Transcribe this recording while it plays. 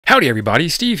Howdy everybody,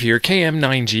 Steve here,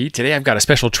 KM9G. Today I've got a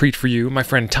special treat for you. My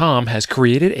friend Tom has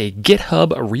created a GitHub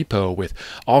repo with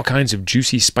all kinds of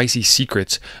juicy, spicy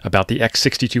secrets about the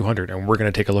X6200, and we're going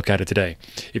to take a look at it today.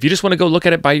 If you just want to go look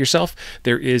at it by yourself,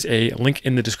 there is a link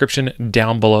in the description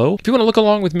down below. If you want to look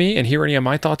along with me and hear any of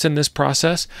my thoughts in this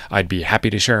process, I'd be happy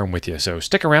to share them with you. So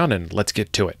stick around and let's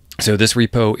get to it. So this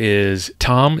repo is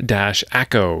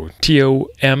tom-acco,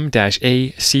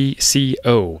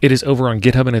 Tom-acco. It is over on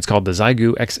GitHub and it's called the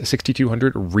Xiegu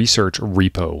X6200 research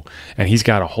repo. And he's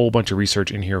got a whole bunch of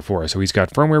research in here for us. So he's got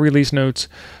firmware release notes,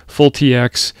 full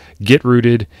TX, git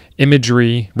rooted,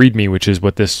 imagery, readme, which is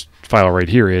what this file right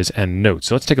here is, and notes.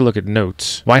 So let's take a look at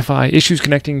notes. Wi-Fi issues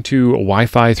connecting to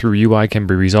Wi-Fi through UI can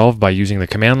be resolved by using the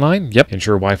command line. Yep,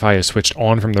 ensure Wi-Fi is switched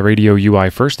on from the radio UI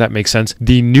first. That makes sense.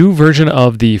 The new version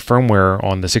of the firmware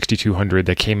on the 6200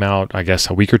 that came out, I guess,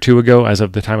 a week or two ago as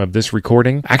of the time of this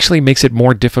recording, actually makes it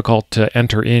more difficult to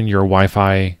enter in your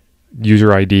Wi-Fi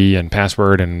user ID and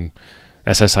password and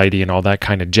SSID and all that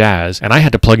kind of jazz, and I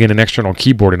had to plug in an external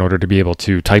keyboard in order to be able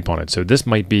to type on it. So this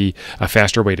might be a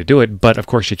faster way to do it, but of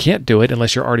course you can't do it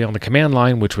unless you're already on the command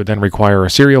line, which would then require a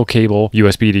serial cable.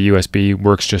 USB to USB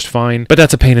works just fine, but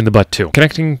that's a pain in the butt too.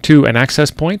 Connecting to an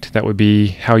access point, that would be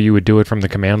how you would do it from the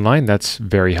command line. That's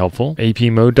very helpful. AP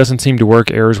mode doesn't seem to work,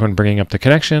 errors when bringing up the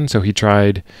connection, so he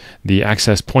tried the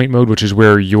access point mode, which is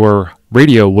where your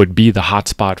radio would be the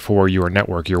hotspot for your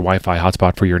network, your Wi-Fi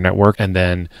hotspot for your network, and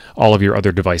then all of your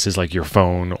other devices like your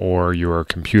phone or your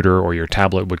computer or your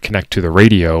tablet would connect to the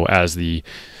radio as the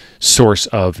source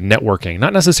of networking.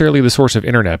 Not necessarily the source of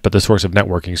internet, but the source of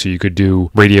networking, so you could do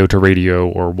radio to radio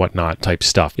or whatnot type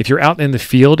stuff. If you're out in the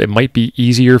field, it might be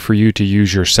easier for you to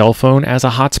use your cell phone as a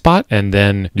hotspot, and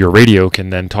then your radio can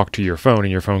then talk to your phone,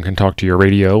 and your phone can talk to your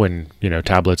radio and, you know,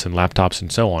 tablets and laptops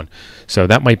and so on. So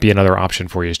that might be another option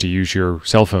for you, is to use your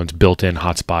cell phone's built-in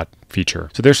hotspot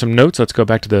feature. So there's some notes. Let's go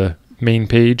back to the main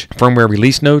page. Firmware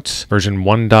release notes, version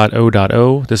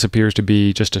 1.0.0. This appears to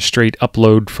be just a straight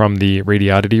upload from the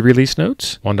Radiodity release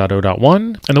notes,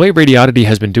 1.0.1. And the way Radiodity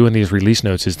has been doing these release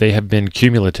notes is they have been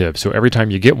cumulative. So every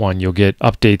time you get one, you'll get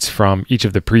updates from each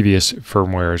of the previous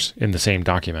firmwares in the same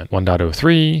document.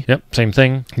 1.03, yep, same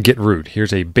thing. Git root.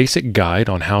 Here's a basic guide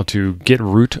on how to get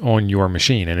root on your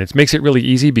machine. And it makes it really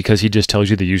easy because he just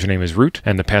tells you the username is root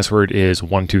and the password is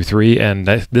 123. And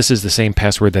this is the same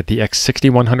password that the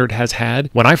X6100 has had.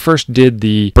 When I first did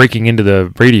the breaking into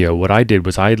the radio, what I did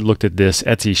was I looked at this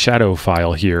Etsy shadow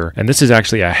file here, and this is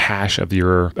actually a hash of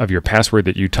your password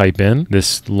that you type in,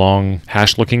 this long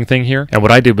hash looking thing here. And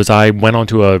what I did was I went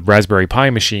onto a Raspberry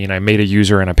Pi machine, I made a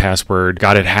user and a password,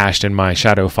 got it hashed in my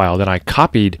shadow file, then I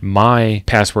copied my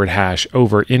password hash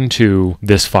over into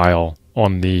this file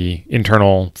on the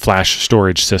internal flash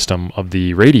storage system of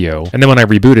the radio. And then when I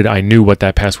rebooted, I knew what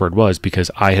that password was because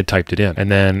I had typed it in.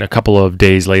 And then a couple of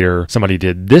days later, somebody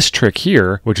did this trick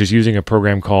here, which is using a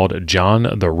program called John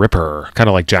the Ripper, kind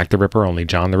of like Jack the Ripper, only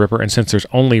John the Ripper. And since there's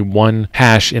only one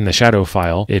hash in the shadow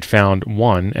file, it found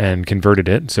one and converted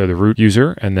it. So the root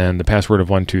user and then the password of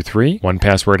 123, one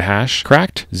password hash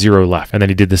cracked, 0 left. And then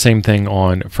he did the same thing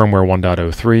on firmware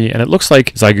 1.03. And it looks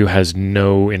like Xiegu has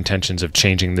no intentions of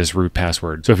changing this root password.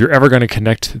 So if you're ever going to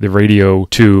connect the radio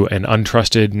to an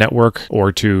untrusted network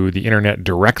or to the internet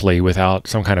directly without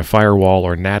some kind of firewall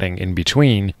or natting in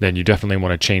between, then you definitely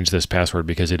want to change this password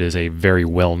because it is a very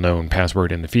well-known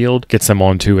password in the field. Gets them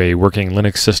onto a working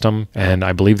Linux system, and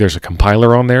I believe there's a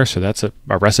compiler on there, so that's a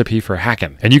recipe for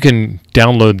hacking. And you can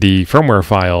download the firmware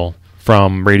file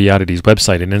from Radiodity's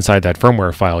website, and inside that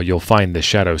firmware file you'll find this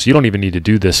shadow. So you don't even need to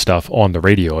do this stuff on the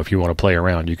radio if you want to play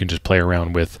around. You can just play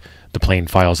around with the plain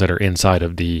files that are inside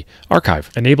of the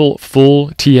archive. Enable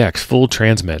full TX, full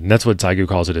transmit, and that's what Xiegu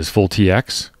calls it, is full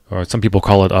TX. Or some people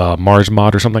call it Mars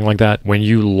mod or something like that. When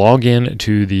you log in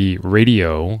to the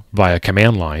radio via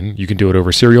command line, you can do it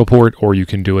over serial port or you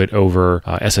can do it over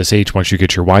SSH once you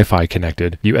get your Wi-Fi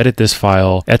connected. You edit this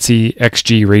file, Etsy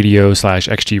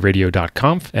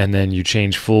xgradio/xgradio.conf, and then you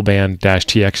change full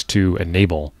band-tx to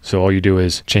enable. So all you do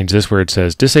is change this where it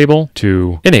says disable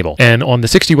to enable. And on the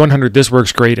 6100, this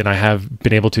works great, and I have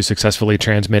been able to successfully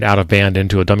transmit out of band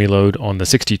into a dummy load. On the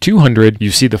 6200,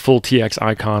 you see the full TX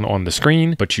icon on the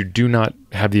screen, but you do not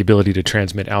have the ability to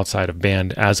transmit outside of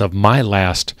band as of my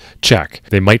last check.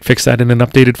 They might fix that in an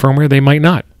updated firmware, they might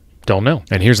not. Don't know.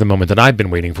 And here's the moment that I've been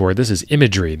waiting for. This is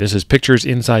imagery. This is pictures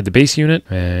inside the base unit.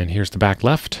 And here's the back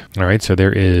left. All right, so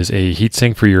there is a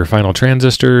heatsink for your final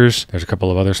transistors. There's a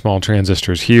couple of other small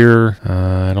transistors here.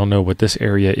 I don't know what this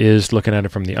area is looking at it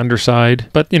from the underside,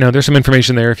 but you know, there's some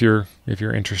information there if you're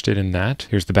interested in that.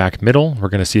 Here's the back middle. We're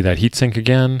going to see that heatsink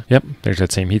again. Yep, there's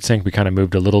that same heatsink. We kind of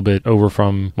moved a little bit over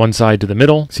from one side to the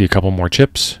middle. See a couple more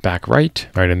chips. Back right.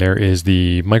 All right, and there is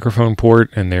the microphone port,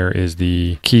 and there is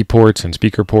the key ports and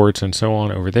speaker ports and so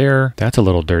on over there. That's a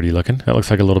little dirty looking. That looks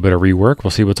like a little bit of rework.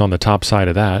 We'll see what's on the top side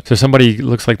of that. So somebody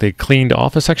looks like they cleaned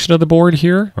off a section of the board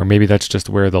here, or maybe that's just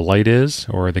where the light is,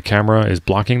 or the camera is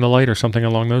blocking the light or something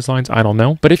along those lines. I don't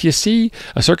know. But if you see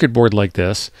a circuit board like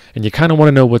this and you kind of want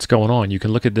to know what's going on, you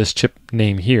can look at this chip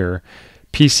name here,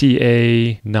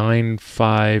 PCA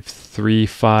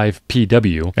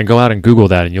 9535PW, and go out and Google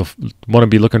that, and you'll want to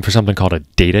be looking for something called a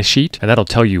data sheet, and that'll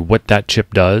tell you what that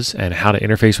chip does and how to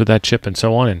interface with that chip and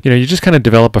so on. And you know, you just kind of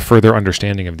develop a further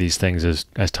understanding of these things as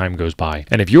time goes by.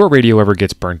 And if your radio ever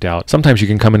gets burnt out, sometimes you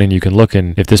can come in and you can look,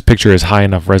 and if this picture is high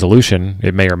enough resolution,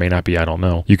 it may or may not be, I don't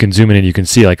know, you can zoom in and you can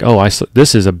see like, oh,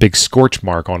 this is a big scorch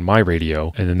mark on my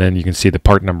radio, and then you can see the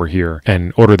part number here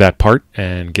and order that part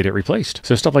and get it replaced.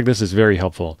 So stuff like this is very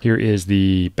helpful. Here is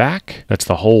the back. That's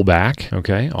the whole back.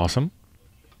 Okay, awesome.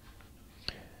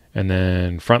 And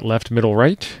then front left, middle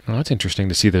right. Oh, that's interesting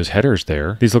to see those headers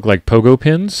there. These look like pogo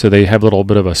pins, so they have a little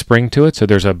bit of a spring to it. So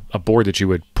there's a board that you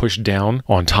would push down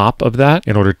on top of that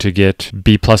in order to get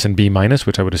B plus and B minus,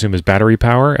 which I would assume is battery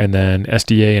power. And then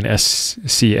SDA and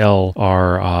SCL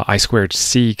are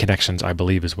I2C connections, I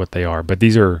believe is what they are. But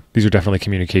these are definitely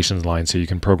communications lines, so you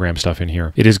can program stuff in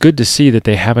here. It is good to see that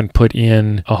they haven't put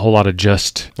in a whole lot of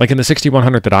just, like in the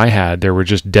 6100 that I had, there were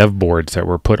just dev boards that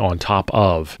were put on top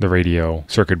of the radio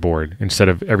circuit board instead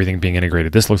of everything being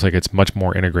integrated. This looks like it's much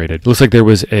more integrated. It looks like there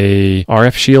was a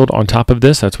RF shield on top of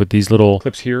this. That's what these little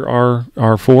clips here are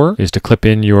for, is to clip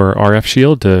in your RF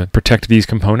shield to protect these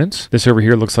components. This over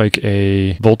here looks like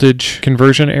a voltage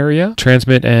conversion area,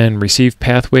 transmit and receive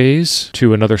pathways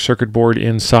to another circuit board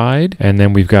inside. And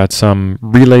then we've got some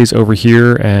relays over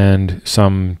here and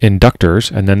some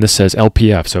inductors. And then this says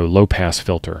LPF, so low pass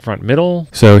filter. Front middle.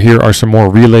 So here are some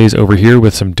more relays over here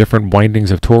with some different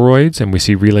windings of toroids, and we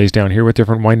see relays down here with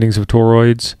different windings of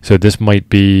toroids. So this might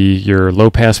be your low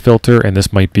pass filter and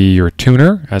this might be your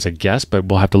tuner as a guess, but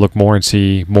we'll have to look more and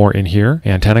see more in here.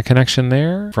 Antenna connection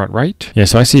there, front right. Yeah,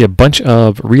 so I see a bunch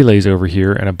of relays over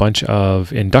here and a bunch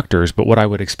of inductors, but what I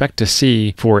would expect to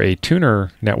see for a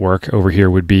tuner network over here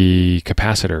would be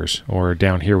capacitors, or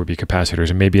down here would be capacitors,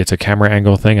 and maybe it's a camera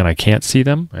angle thing and I can't see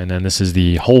them. And then this is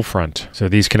the whole front. So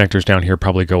these connectors down here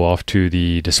probably go off to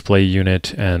the display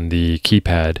unit and the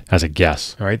keypad as a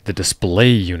guess. All right, the display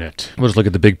unit. We'll just look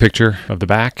at the big picture of the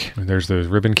back. There's those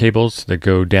ribbon cables that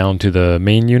go down to the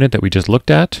main unit that we just looked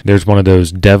at. There's one of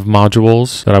those dev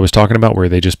modules that I was talking about where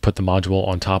they just put the module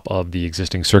on top of the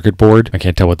existing circuit board. I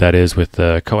can't tell what that is with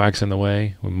the coax in the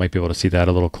way. We might be able to see that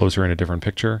a little closer in a different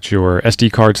picture. It's your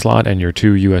SD card slot and your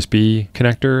two USB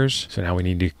connectors. So now we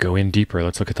need to go in deeper.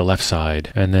 Let's look at the left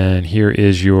side. And then here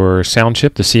is your sound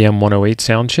chip, the CM108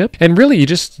 sound chip. And really you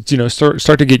just, you know, start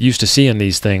to get used to seeing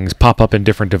these things pop up in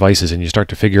different devices, and you start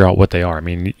to figure out what they are. I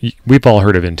mean, we've all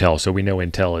heard of Intel, so we know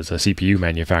Intel is a CPU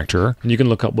manufacturer. And you can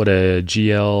look up what a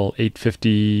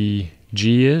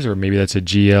GL850G is, or maybe that's a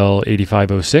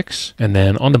GL8506. And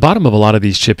then on the bottom of a lot of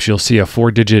these chips, you'll see a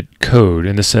 4-digit code,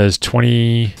 and this says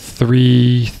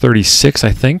 2336,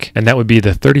 I think. And that would be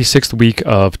the 36th week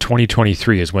of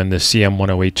 2023 is when the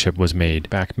CM108 chip was made.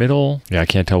 Back middle. Yeah, I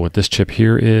can't tell what this chip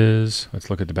here is. Let's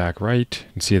look at the back right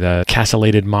and see that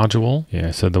castellated module.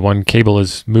 Yeah, so the one cable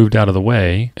is moved out of the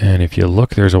way. And if you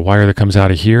look, there's a wire that comes out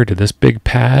of here to this big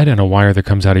pad and a wire that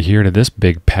comes out of here to this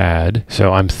big pad.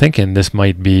 So I'm thinking this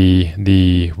might be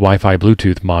the Wi-Fi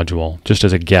Bluetooth module, just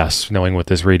as a guess, knowing what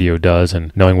this radio does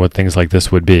and knowing what things like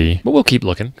this would be. But we'll keep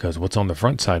looking, because what's on the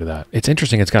front side of that? It's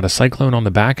interesting. It's got a Cyclone on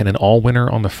the back and an All-Winner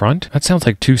on the front. That sounds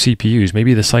like two CPUs.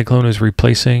 Maybe the Cyclone is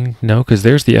replacing... No, because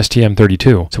there's the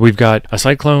STM32. So we've got a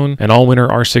Cyclone, an All-Winner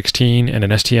R16, and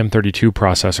an STM32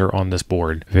 processor on this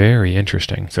board. Very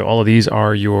interesting. So all of these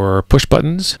are your push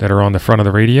buttons that are on the front of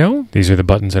the radio. These are the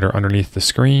buttons that are underneath the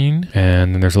screen.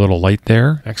 And then there's a little light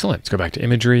there. Excellent. Let's go back to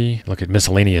imagery. Look at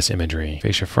miscellaneous imagery.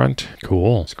 Fascia front.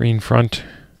 Cool. Screen front.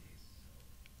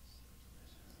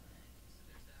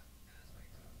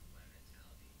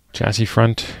 Chassis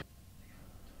front.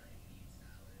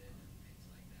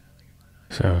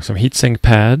 So some heatsink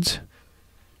pads.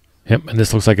 Yep, and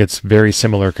this looks like it's very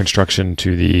similar construction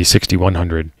to the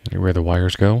 6100, where the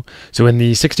wires go. So in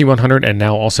the 6100 and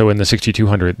now also in the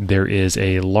 6200, there is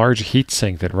a large heat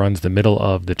sink that runs the middle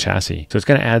of the chassis. So it's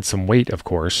going to add some weight, of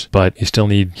course, but you still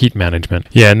need heat management.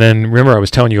 Yeah, and then remember I was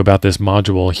telling you about this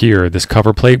module here, this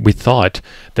cover plate. We thought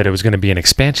that it was going to be an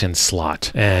expansion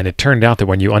slot, and it turned out that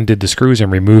when you undid the screws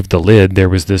and removed the lid, there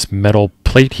was this metal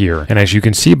plate here. And as you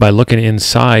can see by looking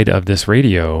inside of this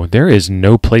radio, there is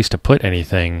no place to put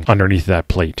anything underneath that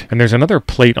plate. And there's another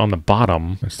plate on the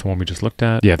bottom. That's the one we just looked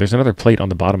at. Yeah, there's another plate on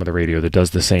the bottom of the radio that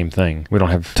does the same thing. We don't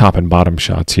have top and bottom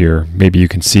shots here. Maybe you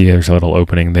can see there's a little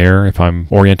opening there if I'm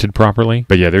oriented properly.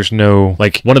 But yeah, there's no,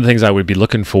 like, one of the things I would be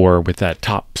looking for with that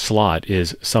top slot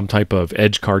is some type of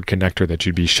edge card connector that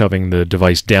you'd be shoving the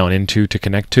device down into to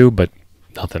connect to, but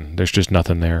nothing. There's just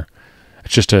nothing there.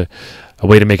 It's just a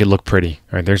way to make it look pretty.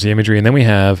 All right, there's the imagery. And then we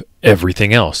have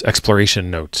everything else.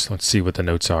 Exploration notes. Let's see what the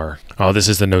notes are. Oh, this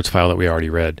is the notes file that we already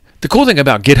read. The cool thing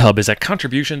about GitHub is that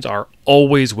contributions are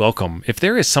always welcome. If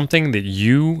there is something that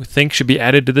you think should be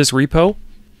added to this repo,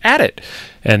 add it.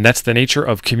 And that's the nature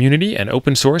of community and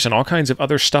open source and all kinds of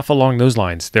other stuff along those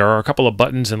lines. There are a couple of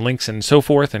buttons and links and so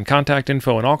forth and contact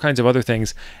info and all kinds of other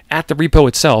things at the repo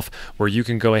itself where you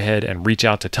can go ahead and reach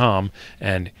out to Tom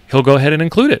and he'll go ahead and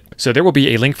include it. So there will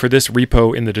be a link for this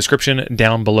repo in the description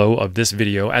down below of this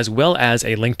video, as well as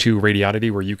a link to Radioddity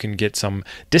where you can get some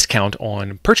discount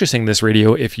on purchasing this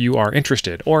radio if you are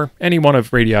interested, or any one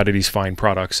of Radioddity's fine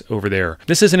products over there.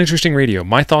 This is an interesting radio.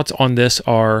 My thoughts on this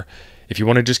are, if you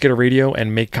want to just get a radio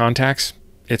and make contacts,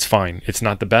 it's fine. It's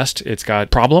not the best. It's got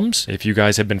problems. If you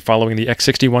guys have been following the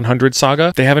X6100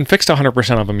 saga, they haven't fixed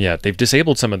 100% of them yet. They've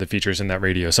disabled some of the features in that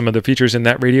radio. Some of the features in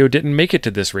that radio didn't make it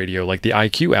to this radio, like the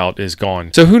IQ out is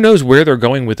gone. So who knows where they're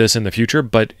going with this in the future,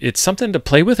 but it's something to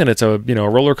play with, and it's a, a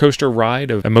roller coaster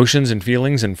ride of emotions and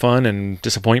feelings and fun and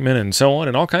disappointment and so on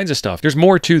and all kinds of stuff. There's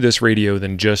more to this radio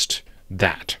than just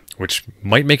that, which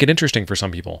might make it interesting for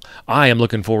some people. I am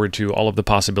looking forward to all of the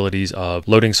possibilities of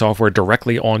loading software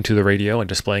directly onto the radio and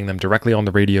displaying them directly on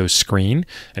the radio screen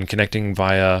and connecting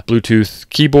via Bluetooth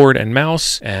keyboard and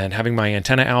mouse and having my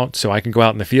antenna out so I can go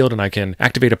out in the field and I can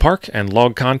activate a park and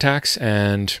log contacts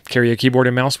and carry a keyboard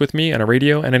and mouse with me and a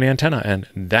radio and an antenna, and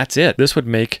that's it. This would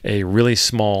make a really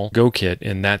small Go kit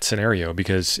in that scenario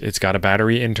because it's got a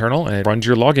battery internal and it runs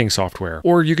your logging software.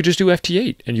 Or you could just do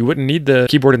FT8 and you wouldn't need the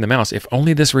keyboard and the mouse. If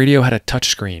only this radio had a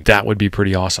touchscreen, that would be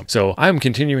pretty awesome. So I'm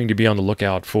continuing to be on the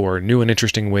lookout for new and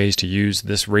interesting ways to use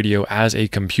this radio as a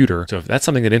computer. So if that's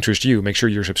something that interests you, make sure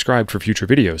you're subscribed for future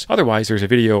videos. Otherwise, there's a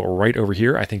video right over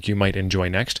here I think you might enjoy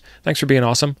next. Thanks for being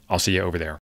awesome. I'll see you over there.